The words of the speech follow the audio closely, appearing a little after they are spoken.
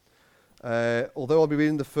Although I'll be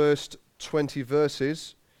reading the first 20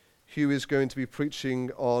 verses, Hugh is going to be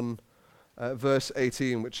preaching on verse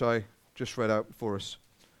 18, which I just read out for us.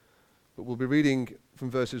 But we'll be reading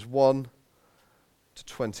from verses 1 to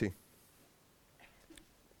 20.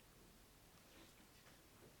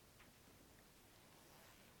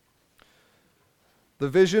 The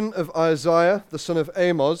vision of Isaiah, the son of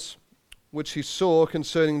Amoz, which he saw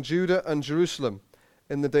concerning Judah and Jerusalem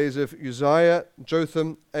in the days of Uzziah,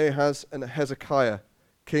 Jotham, Ahaz, and Hezekiah,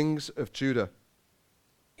 kings of Judah.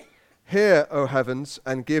 Hear, O heavens,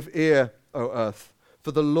 and give ear, O earth,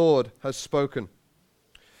 for the Lord has spoken.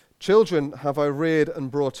 Children have I reared and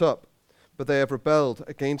brought up, but they have rebelled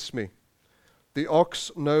against me. The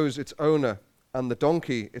ox knows its owner, and the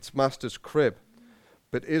donkey its master's crib,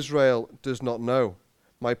 but Israel does not know.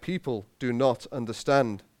 My people do not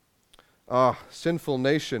understand. Ah, sinful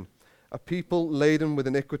nation, a people laden with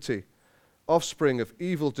iniquity, offspring of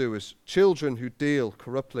evildoers, children who deal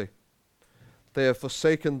corruptly. They have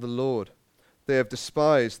forsaken the Lord. They have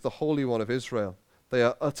despised the Holy One of Israel. They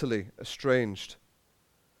are utterly estranged.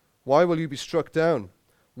 Why will you be struck down?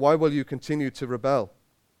 Why will you continue to rebel?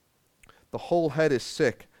 The whole head is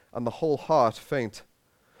sick, and the whole heart faint.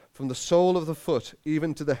 From the sole of the foot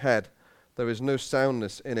even to the head, there is no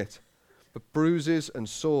soundness in it, but bruises and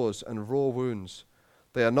sores and raw wounds.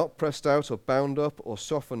 They are not pressed out or bound up or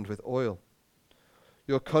softened with oil.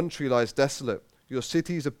 Your country lies desolate. Your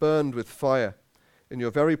cities are burned with fire. In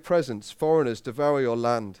your very presence, foreigners devour your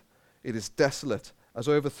land. It is desolate, as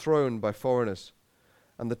overthrown by foreigners.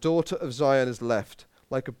 And the daughter of Zion is left,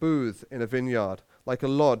 like a booth in a vineyard, like a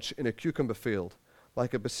lodge in a cucumber field,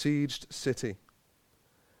 like a besieged city.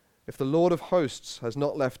 If the Lord of hosts has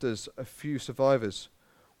not left us a few survivors,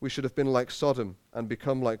 we should have been like Sodom and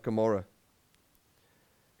become like Gomorrah.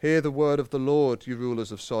 Hear the word of the Lord, you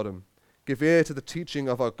rulers of Sodom. Give ear to the teaching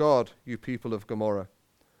of our God, you people of Gomorrah.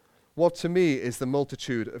 What to me is the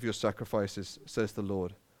multitude of your sacrifices, says the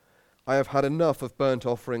Lord. I have had enough of burnt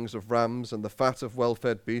offerings of rams and the fat of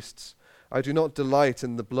well-fed beasts. I do not delight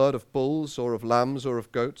in the blood of bulls or of lambs or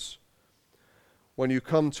of goats. When you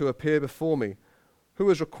come to appear before me, who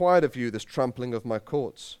has required of you this trampling of my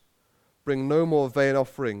courts? Bring no more vain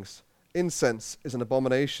offerings. Incense is an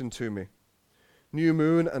abomination to me. New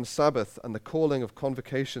moon and Sabbath and the calling of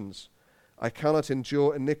convocations. I cannot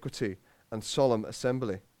endure iniquity and solemn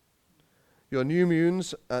assembly. Your new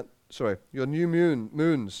moons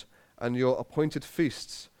and your appointed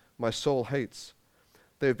feasts my soul hates.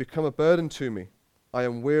 They have become a burden to me. I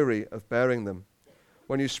am weary of bearing them.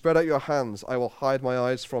 When you spread out your hands, I will hide my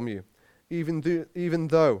eyes from you. Even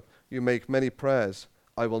though you make many prayers,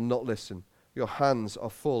 I will not listen. Your hands are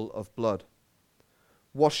full of blood.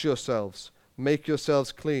 Wash yourselves, make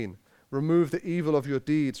yourselves clean. Remove the evil of your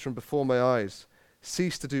deeds from before my eyes.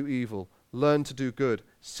 Cease to do evil, learn to do good.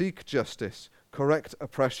 Seek justice, correct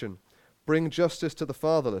oppression. Bring justice to the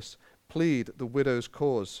fatherless, plead the widow's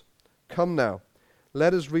cause. Come now,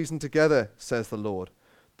 let us reason together, says the Lord.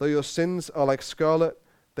 Though your sins are like scarlet,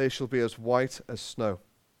 they shall be as white as snow.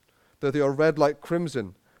 Though they are red like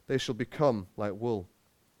crimson, they shall become like wool.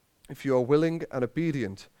 If you are willing and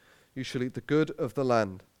obedient, you shall eat the good of the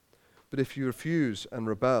land. But if you refuse and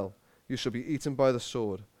rebel, you shall be eaten by the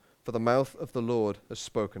sword, for the mouth of the Lord has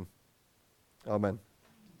spoken. Amen.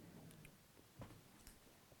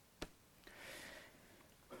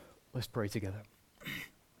 Let's pray together.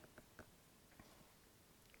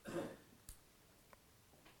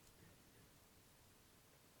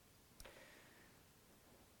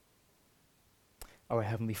 Our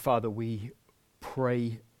Heavenly Father, we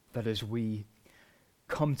pray that as we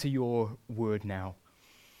come to your word now,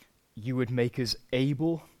 you would make us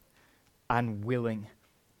able and willing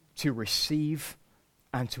to receive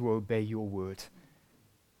and to obey your word.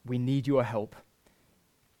 We need your help,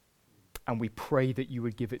 and we pray that you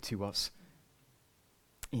would give it to us.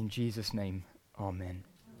 In Jesus' name, amen.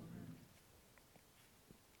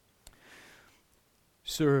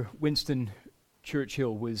 Sir Winston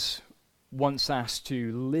Churchill was once asked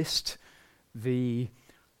to list the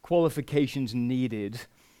qualifications needed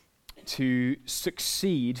to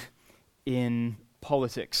succeed in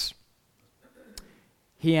politics.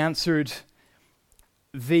 He answered,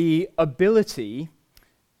 the ability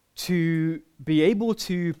to be able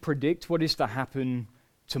to predict what is to happen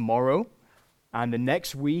tomorrow and the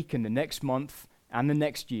next week and the next month and the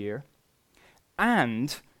next year,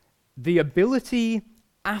 and the ability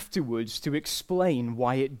afterwards to explain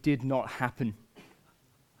why it did not happen.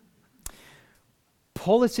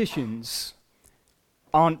 Politicians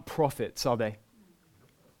aren't prophets, are they?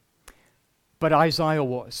 But Isaiah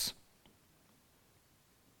was.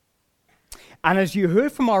 And as you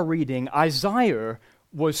heard from our reading, Isaiah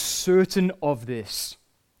was certain of this.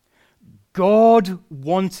 God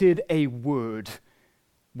wanted a word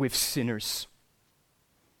with sinners.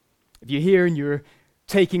 If you're here and you're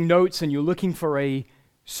taking notes and you're looking for a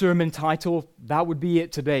sermon title, that would be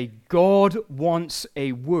it today. God wants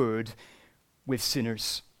a word with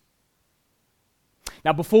sinners.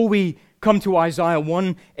 Now, before we come to Isaiah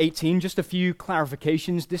 1:18, just a few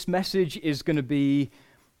clarifications. This message is going to be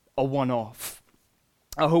a one-off.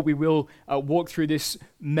 I hope we will walk through this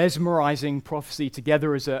mesmerizing prophecy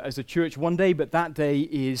together as a church one day, but that day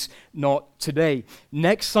is not today.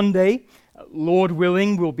 Next Sunday, Lord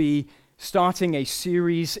willing, we'll be starting a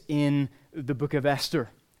series in the book of Esther.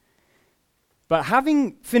 But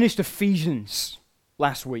having finished Ephesians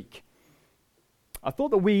last week, I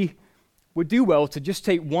thought that we would do well to just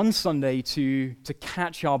take one Sunday to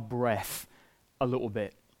catch our breath a little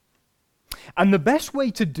bit. And the best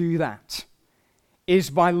way to do that is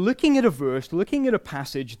by looking at a verse, looking at a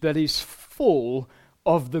passage that is full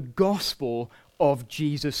of the gospel of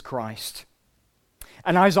Jesus Christ.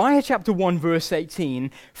 And Isaiah chapter 1 verse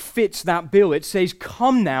 18 fits that bill. It says,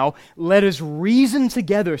 "Come now, let us reason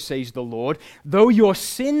together, says the Lord. Though your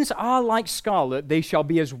sins are like scarlet, they shall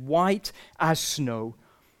be as white as snow.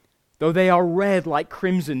 Though they are red like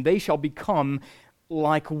crimson, they shall become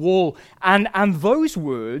like wool." And those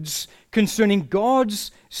words concerning God's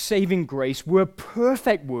saving grace were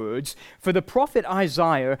perfect words for the prophet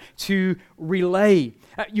Isaiah to relay.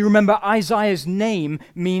 You remember Isaiah's name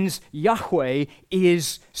means Yahweh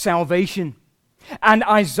is salvation. And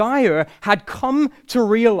Isaiah had come to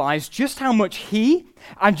realize just how much he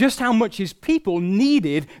and just how much his people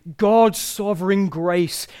needed God's sovereign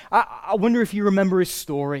grace. I wonder if you remember his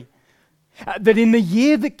story. That in the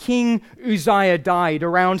year that King Uzziah died,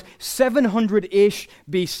 around 700-ish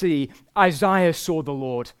BC, Isaiah saw the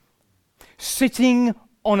Lord sitting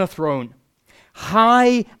on a throne,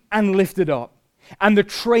 high and lifted up, and the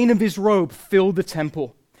train of his robe filled the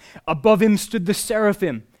temple. Above him stood the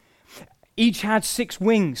seraphim. Each had 6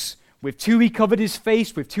 wings. With 2 he covered his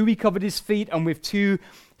face, with 2 he covered his feet, and with 2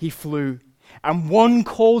 he flew. And one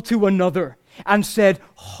called to another and said,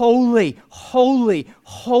 "Holy, holy,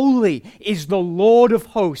 holy is the Lord of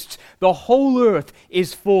hosts. The whole earth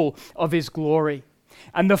is full of his glory."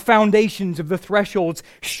 And the foundations of the thresholds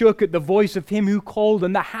shook at the voice of him who called,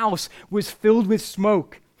 and the house was filled with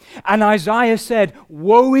smoke. And Isaiah said,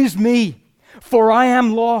 "Woe is me, for I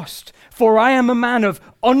am lost, for I am a man of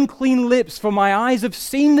unclean lips, for my eyes have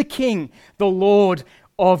seen the King, the Lord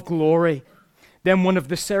of glory." Then one of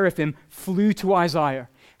the seraphim flew to Isaiah,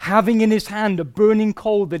 having in his hand a burning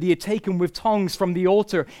coal that he had taken with tongs from the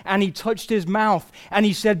altar, and he touched his mouth, and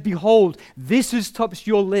he said, "Behold, this has touched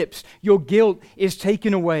your lips. Your guilt is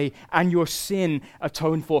taken away, and your sin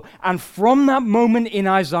atoned for." And from that moment in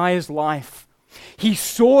Isaiah's life, he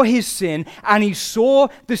saw his sin, and he saw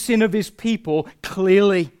the sin of his people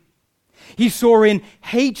clearly. He saw in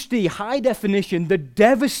HD, high definition, the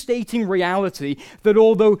devastating reality that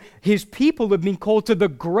although his people had been called to the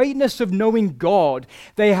greatness of knowing God,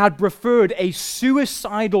 they had preferred a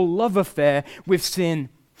suicidal love affair with sin.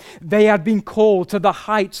 They had been called to the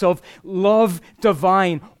heights of love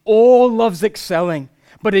divine, all loves excelling,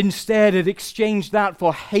 but instead had exchanged that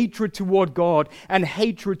for hatred toward God and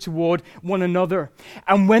hatred toward one another.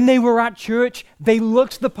 And when they were at church, they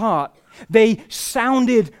looked the part. They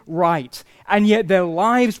sounded right, and yet their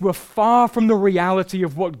lives were far from the reality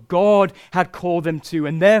of what God had called them to.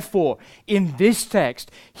 And therefore, in this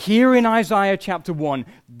text, here in Isaiah chapter 1,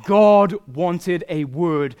 God wanted a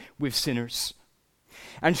word with sinners.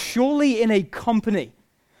 And surely in a company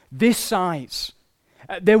this size,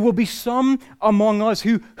 there will be some among us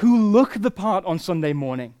who look the part on Sunday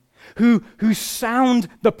morning, who sound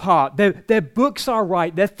the part. Their books are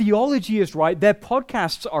right, their theology is right, their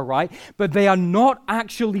podcasts are right, but they are not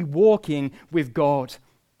actually walking with God.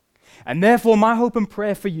 And therefore, my hope and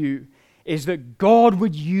prayer for you is that God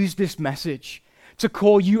would use this message to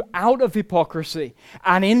call you out of hypocrisy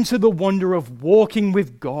and into the wonder of walking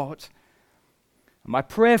with God. My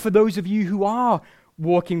prayer for those of you who are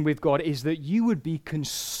walking with God is that you would be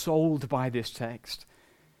consoled by this text.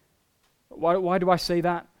 Why do I say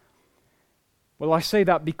that? Well, I say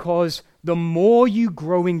that because the more you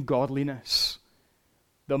grow in godliness,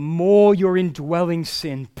 the more your indwelling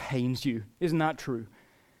sin pains you. Isn't that true?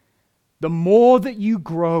 The more that you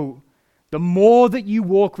grow, the more that you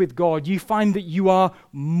walk with God, you find that you are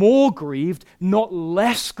more grieved, not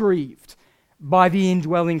less grieved, by the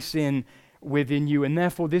indwelling sin within you. And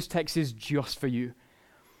therefore, this text is just for you.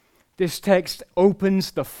 This text opens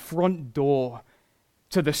the front door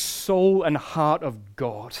to the soul and heart of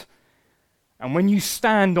God. And when you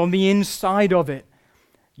stand on the inside of it,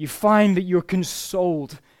 you find that you're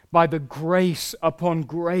consoled by the grace upon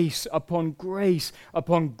grace upon grace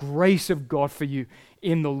upon grace of God for you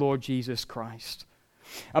in the Lord Jesus Christ.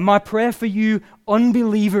 And my prayer for you,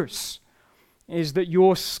 unbelievers, is that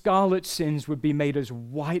your scarlet sins would be made as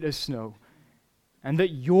white as snow, and that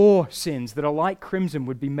your sins that are like crimson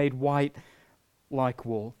would be made white like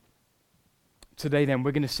wool. Today then,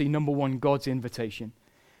 we're going to see, number one, God's invitation.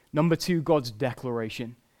 Number two, God's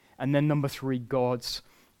declaration. And then number three,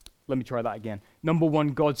 Number one,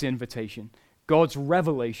 God's invitation. God's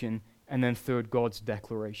revelation. And then third, God's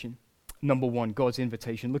declaration. Number one, God's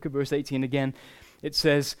invitation. Look at verse 18 again. It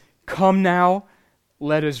says, "Come now,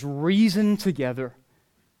 let us reason together,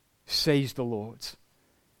 says the Lord."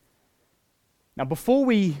 Now, before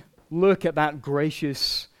we look at that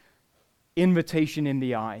gracious invitation in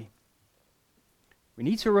the eye, we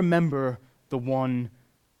need to remember the one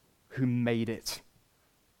who made it.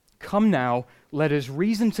 Come now, let us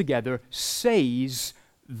reason together, says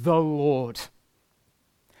the Lord.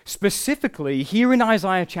 Specifically, here in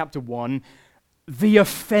Isaiah chapter 1, the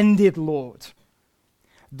offended Lord.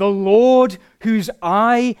 The Lord whose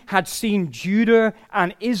eye had seen Judah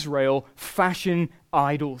and Israel fashion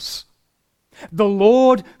idols. The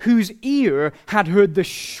Lord whose ear had heard the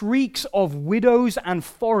shrieks of widows and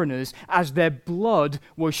foreigners as their blood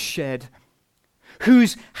was shed.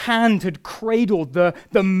 Whose hand had cradled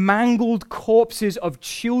the mangled corpses of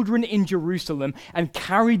children in Jerusalem and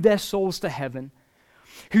carried their souls to heaven.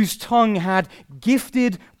 Whose tongue had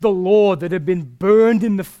gifted the law that had been burned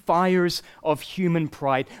in the fires of human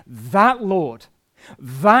pride. That Lord,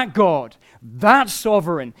 that God, that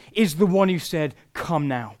sovereign is the one who said, "Come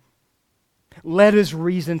now. Let us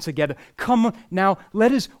reason together. Come now,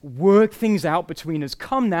 let us work things out between us.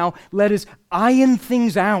 Come now, let us iron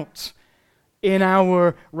things out in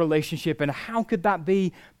our relationship." And how could that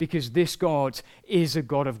be? Because this God is a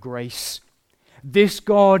God of grace. This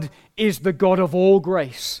God is the God of all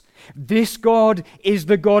grace. This God is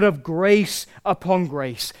the God of grace upon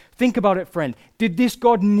grace. Think about it, friend. Did this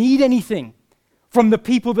God need anything from the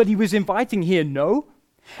people that he was inviting here? No.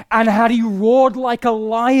 And had he roared like a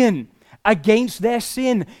lion against their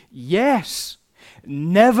sin? Yes.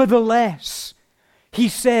 Nevertheless, he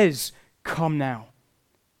says, "Come now.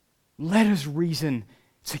 Let us reason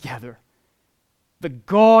together." The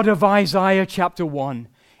God of Isaiah chapter 1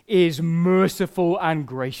 is merciful and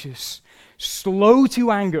gracious, slow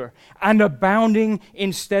to anger, and abounding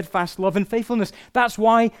in steadfast love and faithfulness. That's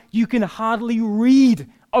why you can hardly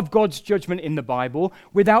read of God's judgment in the Bible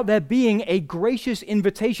without there being a gracious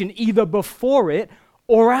invitation either before it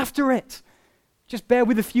or after it. Just bear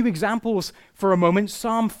with a few examples for a moment.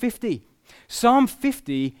 Psalm 50. Psalm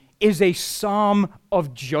 50 is a psalm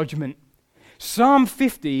of judgment. Psalm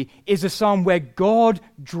 50 is a psalm where God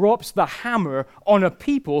drops the hammer on a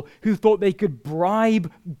people who thought they could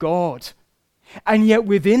bribe God. And yet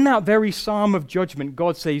within that very psalm of judgment,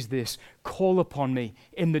 God says this, "Call upon me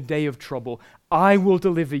in the day of trouble. I will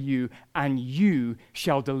deliver you, and you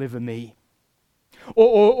shall deliver me."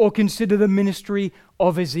 Or consider the ministry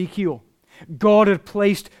of Ezekiel. God had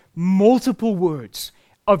placed multiple words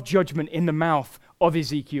of judgment in the mouth of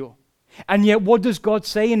Ezekiel. And yet what does God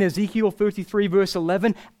say in Ezekiel 33 verse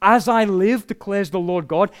 11? "As I live, declares the Lord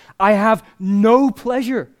God, I have no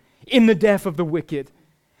pleasure in the death of the wicked,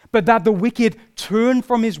 but that the wicked turn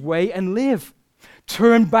from his way and live.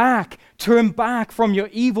 Turn back from your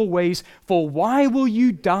evil ways, for why will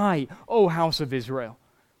you die, O house of Israel?"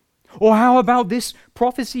 Or how about this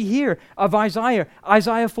prophecy here of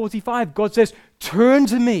Isaiah 45? God says, "Turn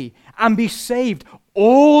to me and be saved,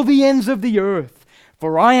 all the ends of the earth.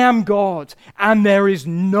 For I am God, and there is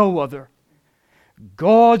no other."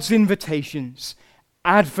 God's invitations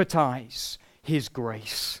advertise his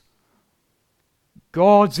grace.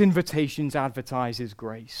 God's invitations advertise his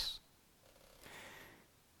grace.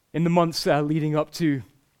 In the months leading up to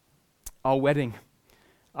our wedding,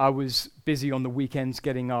 I was busy on the weekends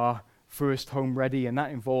getting our first home ready, and that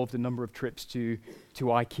involved a number of trips to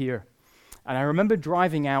IKEA. And I remember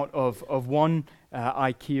driving out of one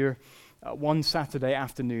IKEA one Saturday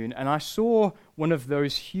afternoon, and I saw one of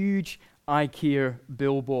those huge IKEA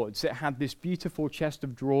billboards. It had this beautiful chest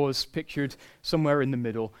of drawers pictured somewhere in the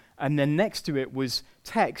middle, and then next to it was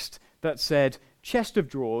text that said, "Chest of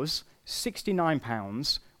drawers,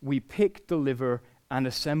 £69, we pick, deliver, and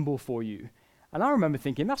assemble for you." And I remember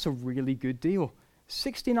thinking, that's a really good deal.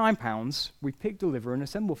 £69, we pick, deliver, and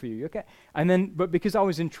assemble for you. Okay. But because I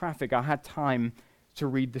was in traffic, I had time to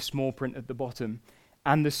read the small print at the bottom.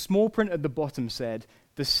 And the small print at the bottom said,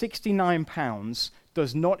 the £69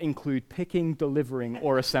 does not include picking, delivering,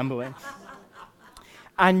 or assembling.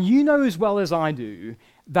 And you know as well as I do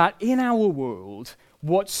that in our world,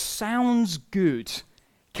 what sounds good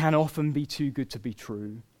can often be too good to be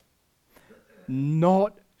true.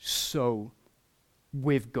 Not so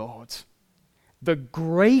with God. The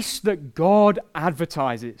grace that God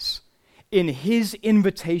advertises in his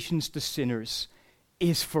invitations to sinners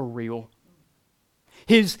is for real.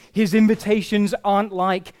 His invitations aren't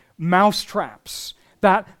like mousetraps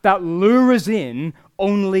that lure us in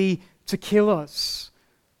only to kill us.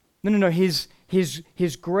 No. His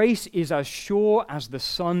grace is as sure as the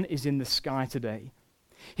sun is in the sky today.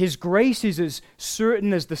 His grace is as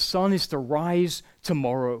certain as the sun is to rise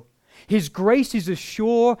tomorrow. His grace is as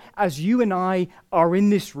sure as you and I are in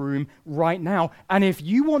this room right now. And if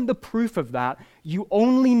you want the proof of that, you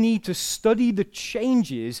only need to study the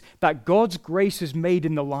changes that God's grace has made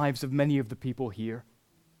in the lives of many of the people here.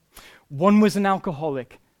 One was an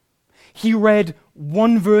alcoholic. He read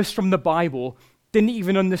one verse from the Bible, didn't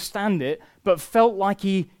even understand it, but felt like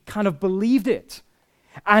he kind of believed it.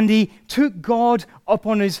 And he took God up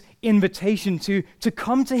on his invitation to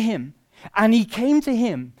come to him. And he came to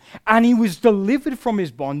him, and he was delivered from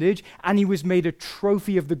his bondage, and he was made a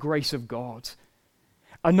trophy of the grace of God.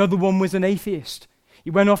 Another one was an atheist.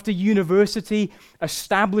 He went off to university,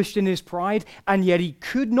 established in his pride, and yet he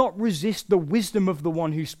could not resist the wisdom of the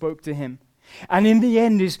one who spoke to him. And in the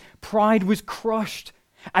end, his pride was crushed,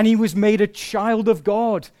 and he was made a child of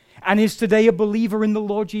God, and is today a believer in the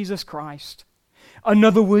Lord Jesus Christ.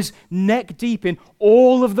 Another was neck deep in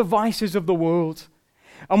all of the vices of the world.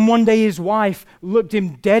 And one day his wife looked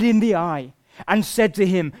him dead in the eye and said to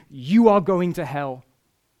him, "You are going to hell."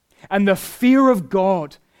 And the fear of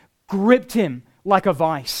God gripped him like a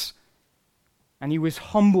vice. And he was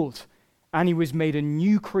humbled, and he was made a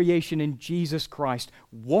new creation in Jesus Christ,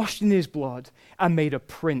 washed in his blood, and made a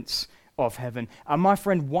prince of heaven. And my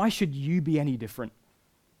friend, why should you be any different?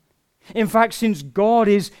 In fact, since God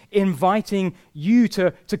is inviting you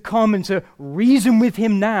to come and to reason with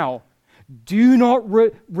him now, do not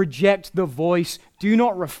reject the voice. Do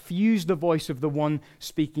not refuse the voice of the one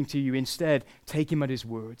speaking to you. Instead, take him at his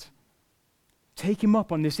word. Take him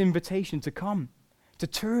up on this invitation to come, to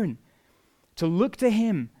turn, to look to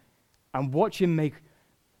him and watch him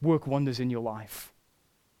work wonders in your life.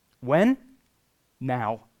 When?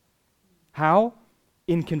 Now. How?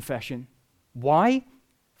 In confession. Why?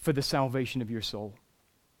 For the salvation of your soul.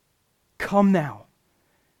 Come now.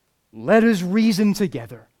 Let us reason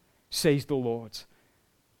together, says the Lord,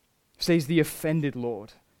 says the offended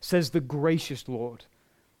Lord, says the gracious Lord.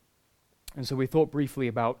 And so we thought briefly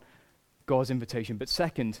about God's invitation. But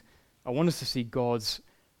second, I want us to see God's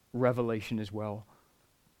revelation as well.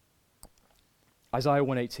 Isaiah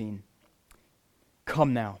 1:18.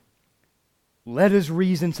 Come now, let us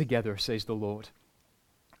reason together, says the Lord.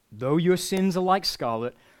 Though your sins are like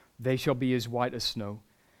scarlet, they shall be as white as snow.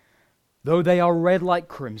 Though they are red like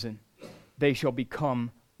crimson, they shall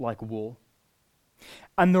become like wool.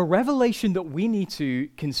 And the revelation that we need to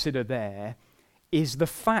consider there is the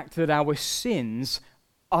fact that our sins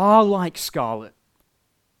are like scarlet,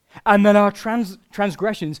 and that our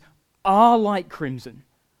transgressions are like crimson.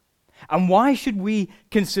 And why should we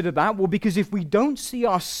consider that? Well, because if we don't see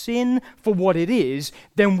our sin for what it is,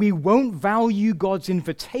 then we won't value God's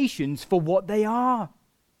invitations for what they are.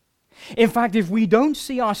 In fact, if we don't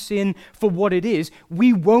see our sin for what it is,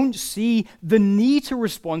 we won't see the need to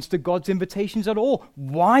respond to God's invitations at all.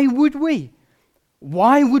 Why would we?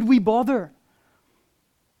 Why would we bother?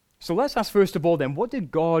 So let's ask first of all then, what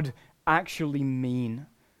did God actually mean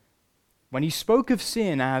when he spoke of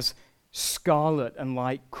sin as scarlet and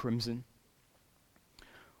like crimson?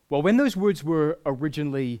 Well, when those words were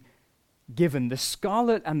originally given, the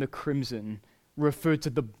scarlet and the crimson referred to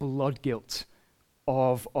the blood guilt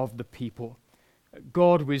of the people.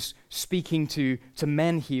 God was speaking to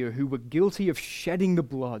men here who were guilty of shedding the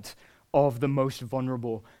blood of the most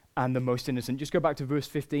vulnerable and the most innocent. Just go back to verse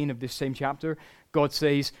 15 of this same chapter. God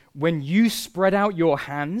says, "When you spread out your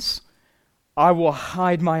hands, I will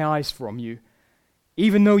hide my eyes from you.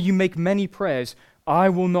 Even though you make many prayers, I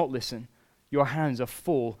will not listen. Your hands are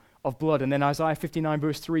full of blood." And then Isaiah 59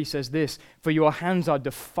 verse 3 says this, "For your hands are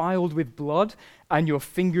defiled with blood, and your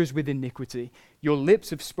fingers with iniquity. Your lips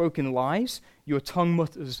have spoken lies, your tongue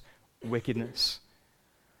mutters wickedness."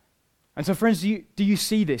 And so friends, do you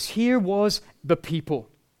see this? Here was the people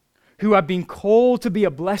who had been called to be a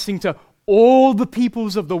blessing to all the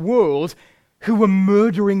peoples of the world who were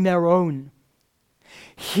murdering their own.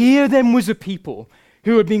 Here then was a people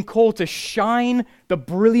who had been called to shine the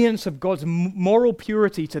brilliance of God's moral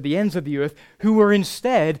purity to the ends of the earth, who were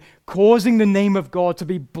instead causing the name of God to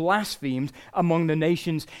be blasphemed among the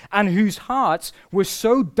nations, and whose hearts were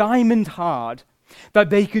so diamond hard that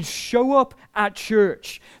they could show up at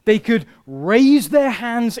church. They could raise their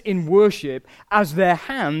hands in worship as their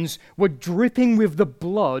hands were dripping with the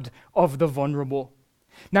blood of the vulnerable.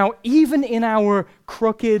 Now, even in our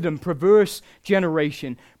crooked and perverse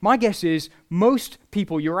generation, my guess is most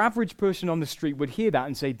people, your average person on the street, would hear that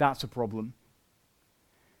and say, that's a problem.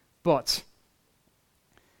 But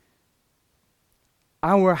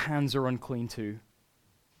our hands are unclean too.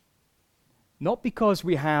 Not because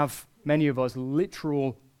we have, many of us,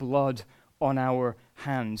 literal blood on our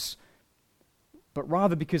hands, but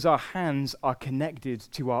rather because our hands are connected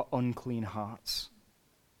to our unclean hearts.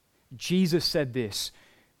 Jesus said this,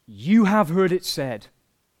 "You have heard it said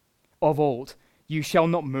of old, you shall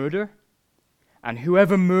not murder, and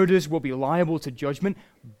whoever murders will be liable to judgment.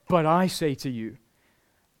 But I say to you,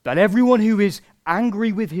 that everyone who is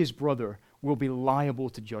angry with his brother will be liable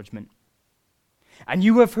to judgment. And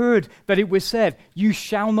you have heard that it was said, you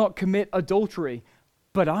shall not commit adultery.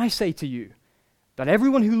 But I say to you, that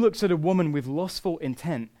everyone who looks at a woman with lustful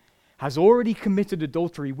intent has already committed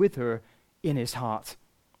adultery with her in his heart.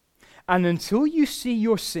 And until you see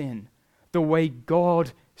your sin the way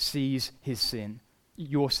God sees his sin,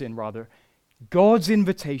 your sin rather, God's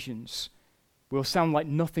invitations will sound like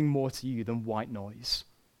nothing more to you than white noise.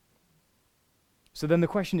 So then the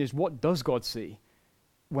question is, what does God see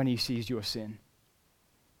when he sees your sin?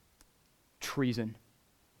 Treason.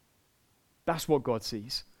 That's what God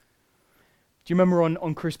sees. Do you remember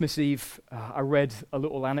on Christmas Eve, I read a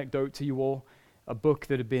little anecdote to you all, a book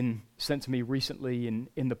that had been sent to me recently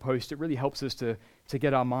in the post. It really helps us to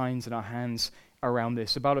get our minds and our hands around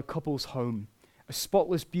this, about a couple's home, a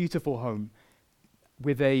spotless, beautiful home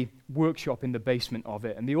with a workshop in the basement of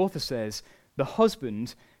it. And the author says the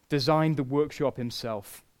husband designed the workshop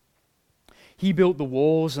himself. He built the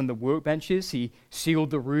walls and the workbenches. He sealed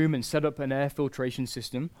the room and set up an air filtration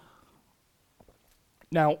system.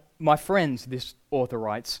 Now, my friends, this author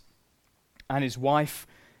writes, and his wife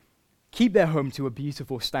keep their home to a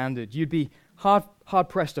beautiful standard. You'd be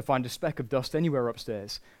hard-pressed to find a speck of dust anywhere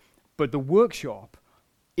upstairs. But the workshop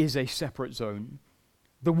is a separate zone.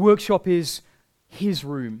 The workshop is his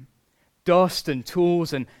room. Dust and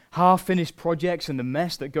tools and half-finished projects and the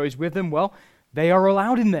mess that goes with them, well, they are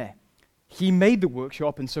allowed in there. He made the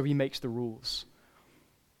workshop, and so he makes the rules.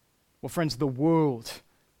 Well, friends, the world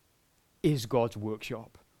is God's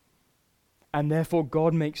workshop. And therefore,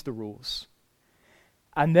 God makes the rules.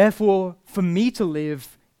 And therefore, for me to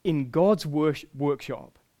live in God's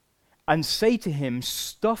workshop and say to him,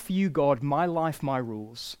 stuff you, God, my life, my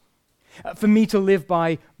rules. For me to live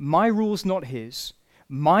by my rules, not his,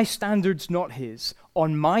 my standards, not his,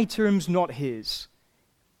 on my terms, not his,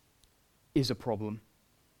 is a problem.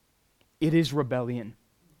 It is rebellion.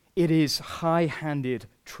 It is high-handed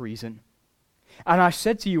treason. And I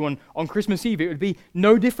said to you on Christmas Eve, it would be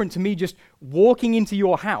no different to me just walking into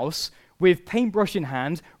your house with paintbrush in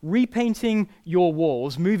hand, repainting your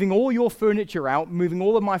walls, moving all your furniture out, moving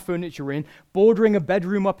all of my furniture in, bordering a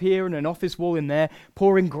bedroom up here and an office wall in there,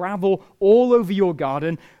 pouring gravel all over your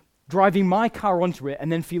garden, driving my car onto it,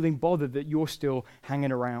 and then feeling bothered that you're still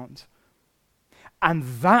hanging around. And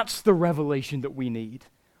that's the revelation that we need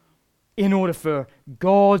in order for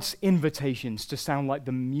God's invitations to sound like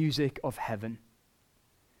the music of heaven.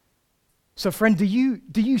 So friend, do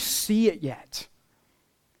you see it yet?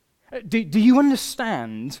 Do you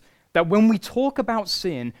understand that when we talk about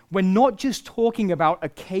sin, we're not just talking about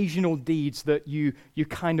occasional deeds that you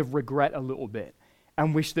kind of regret a little bit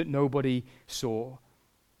and wish that nobody saw?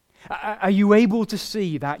 Are you able to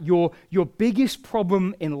see that your biggest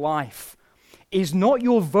problem in life is not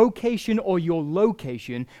your vocation or your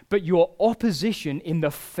location, but your opposition in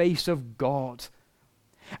the face of God?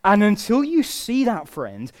 And until you see that,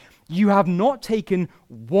 friend, you have not taken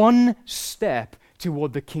one step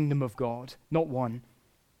toward the kingdom of God. Not one.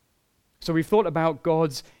 So we've thought about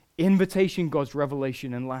God's invitation, God's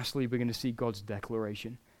revelation, and lastly, we're going to see God's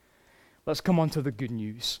declaration. Let's come on to the good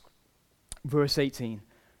news. Verse 18.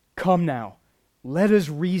 Come now, let us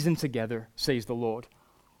reason together, says the Lord.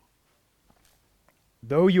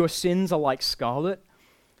 Though your sins are like scarlet,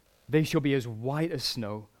 they shall be as white as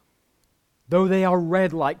snow. Though they are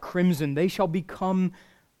red like crimson, they shall become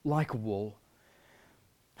like wool.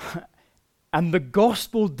 And the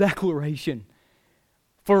gospel declaration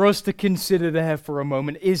for us to consider there for a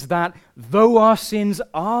moment is that though our sins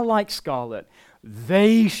are like scarlet,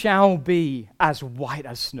 they shall be as white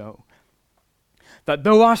as snow. That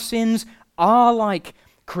though our sins are like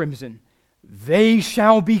crimson, they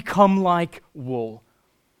shall become like wool.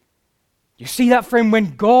 You see that, friend?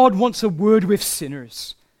 When God wants a word with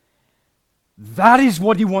sinners, that is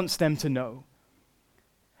what he wants them to know.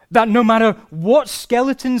 That no matter what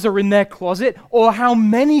skeletons are in their closet or how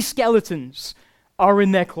many skeletons are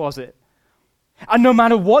in their closet, and no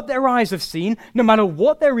matter what their eyes have seen, no matter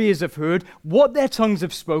what their ears have heard, what their tongues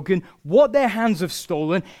have spoken, what their hands have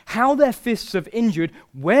stolen, how their fists have injured,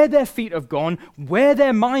 where their feet have gone, where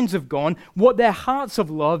their minds have gone, what their hearts have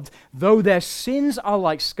loved, though their sins are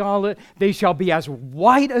like scarlet, they shall be as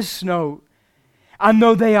white as snow. And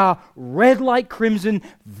though they are red like crimson,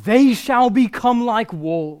 they shall become like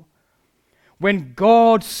wool. When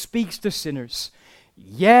God speaks to sinners,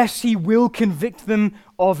 yes, he will convict them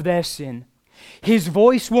of their sin. His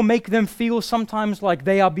voice will make them feel sometimes like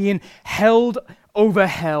they are being held over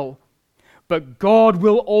hell. But God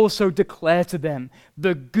will also declare to them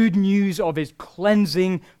the good news of his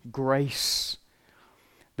cleansing grace.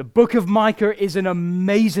 The book of Micah is an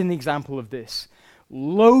amazing example of this,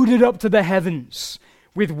 loaded up to the heavens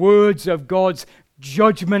with words of God's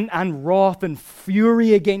judgment and wrath and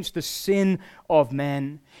fury against the sin of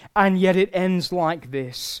men. And yet it ends like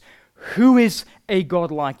this: who is a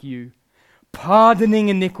God like you, pardoning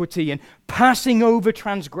iniquity and passing over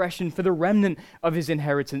transgression for the remnant of his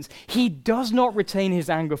inheritance? He does not retain his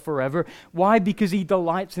anger forever. Why? Because he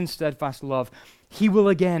delights in steadfast love. He will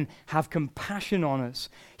again have compassion on us.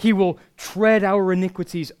 He will tread our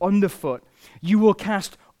iniquities underfoot. You will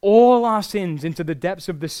cast all our sins into the depths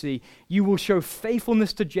of the sea. You will show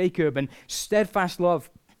faithfulness to Jacob and steadfast love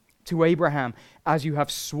to Abraham, as you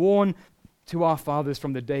have sworn to our fathers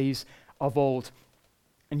from the days of old.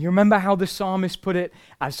 And you remember how the psalmist put it?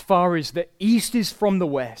 As far as the east is from the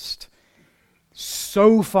west,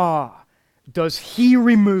 so far does he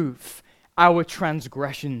remove our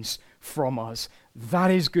transgressions from us.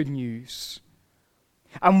 That is good news.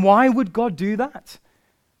 And why would God do that?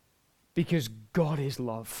 Because God is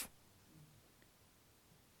love.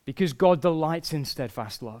 Because God delights in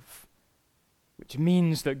steadfast love, which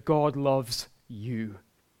means that God loves you.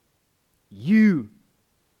 You.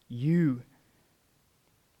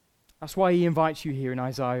 That's why he invites you here in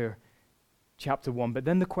Isaiah chapter 1. But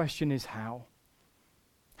then the question is how?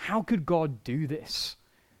 How could God do this?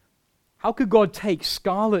 How could God take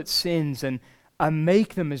scarlet sins and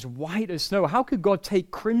make them as white as snow? How could God take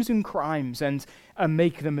crimson crimes and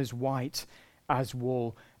make them as white as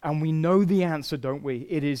wool? And we know the answer, don't we?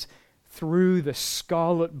 It is through the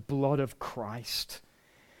scarlet blood of Christ.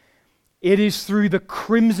 It is through the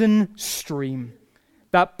crimson stream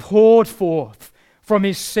that poured forth from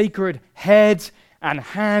his sacred head and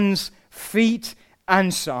hands, feet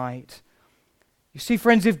and side. You see,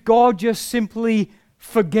 friends, if God just simply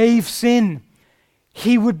forgave sin,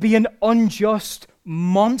 he would be an unjust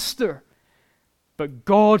monster. But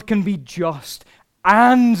God can be just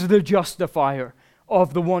and the justifier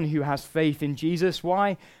of the one who has faith in Jesus.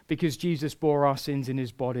 Why? Because Jesus bore our sins in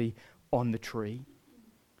his body on the tree.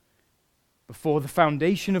 Before the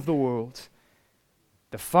foundation of the world,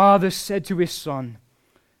 the Father said to his Son,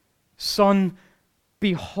 "Son,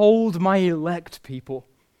 behold my elect people,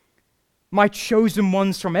 my chosen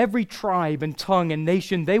ones from every tribe and tongue and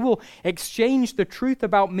nation. They will exchange the truth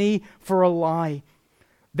about me for a lie.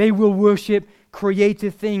 They will worship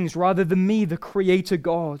created things rather than me, the Creator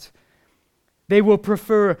God. They will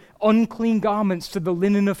prefer unclean garments to the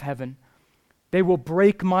linen of heaven. They will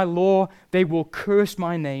break my law. They will curse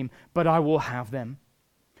my name, but I will have them.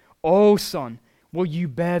 O Son, will you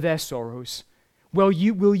bear their sorrows? Will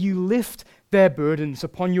you lift their burdens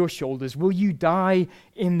upon your shoulders? Will you die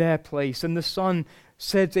in their place?" And the Son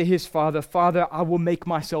said to his Father, "Father, I will make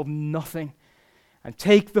myself nothing and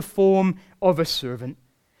take the form of a servant.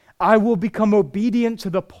 I will become obedient to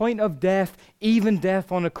the point of death, even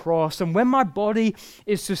death on a cross. And when my body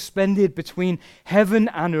is suspended between heaven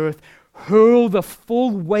and earth, hurl the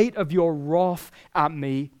full weight of your wrath at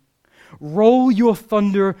me. Roll your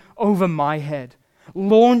thunder over my head.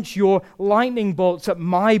 Launch your lightning bolts at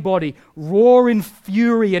my body. Roar in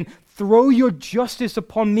fury and throw your justice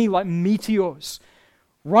upon me like meteors.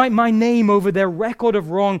 Write my name over their record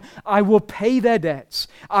of wrong. I will pay their debts.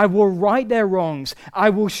 I will right their wrongs.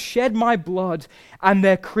 I will shed my blood, and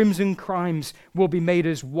their crimson crimes will be made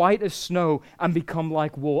as white as snow and become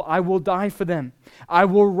like wool. I will die for them. I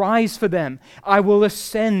will rise for them. I will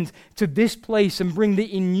ascend to this place and bring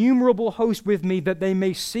the innumerable host with me, that they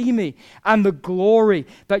may see me and the glory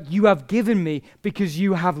that you have given me, because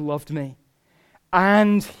you have loved me."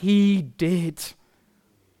 And he did.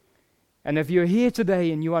 And if you're here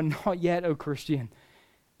today and you are not yet a Christian,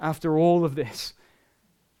 after all of this,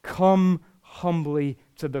 come humbly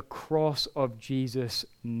to the cross of Jesus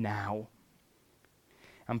now.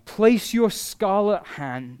 And place your scarlet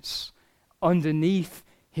hands underneath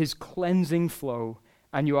his cleansing flow,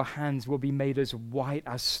 and your hands will be made as white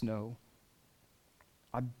as snow.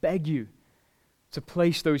 I beg you to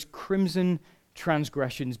place those crimson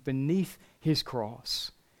transgressions beneath his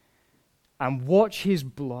cross and watch his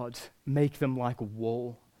blood make them like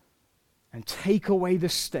wool and take away the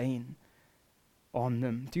stain on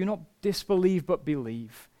them. Do not disbelieve but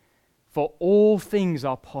believe, for all things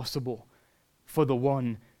are possible for the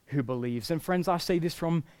one who believes. And friends, I say this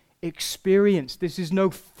from experience. This is no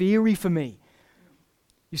theory for me.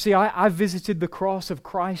 You see, I visited the cross of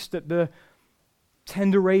Christ at the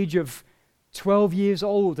tender age of 12 years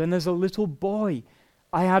old, and as a little boy,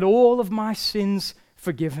 I had all of my sins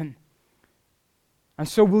forgiven. And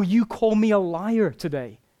so will you call me a liar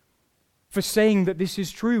today for saying that this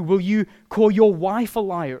is true? Will you call your wife a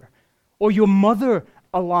liar or your mother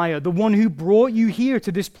a liar, the one who brought you here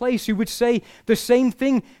to this place, who would say the same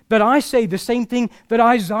thing that I say, the same thing that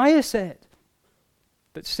Isaiah said?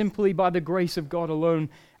 That simply by the grace of God alone,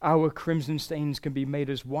 our crimson stains can be made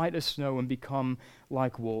as white as snow and become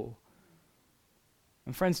like wool.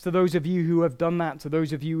 And friends, to those of you who have done that, to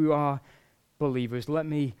those of you who are believers, let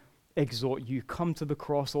me exhort you, come to the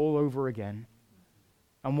cross all over again.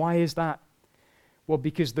 And why is that? Well,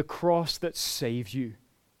 because the cross that saves you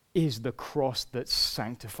is the cross that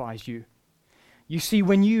sanctifies you. You see,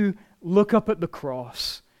 when you look up at the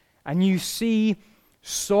cross and you see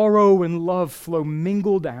sorrow and love flow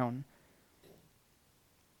mingle down,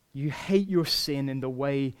 you hate your sin in the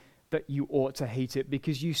way that you ought to hate it,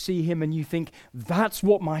 because you see him and you think, that's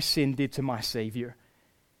what my sin did to my Savior.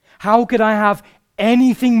 How could I have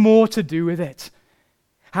anything more to do with it?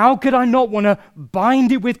 How could I not want to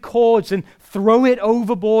bind it with cords and throw it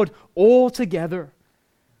overboard altogether?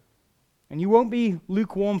 And you won't be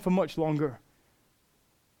lukewarm for much longer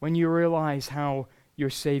when you realize how your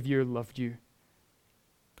Savior loved you.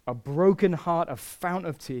 A broken heart, a fount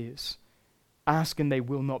of tears. Ask and they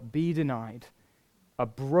will not be denied. A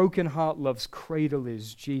broken heart love's cradle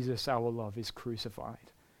is Jesus, our love, is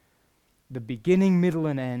crucified. The beginning, middle,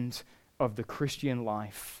 and end of the Christian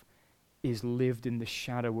life is lived in the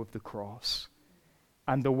shadow of the cross.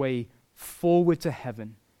 And the way forward to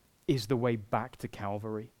heaven is the way back to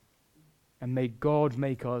Calvary. And may God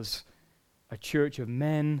make us a church of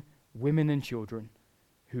men, women, and children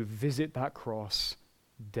who visit that cross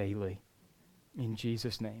daily. In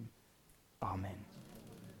Jesus' name, amen.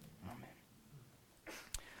 Amen.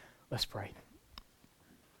 Let's pray.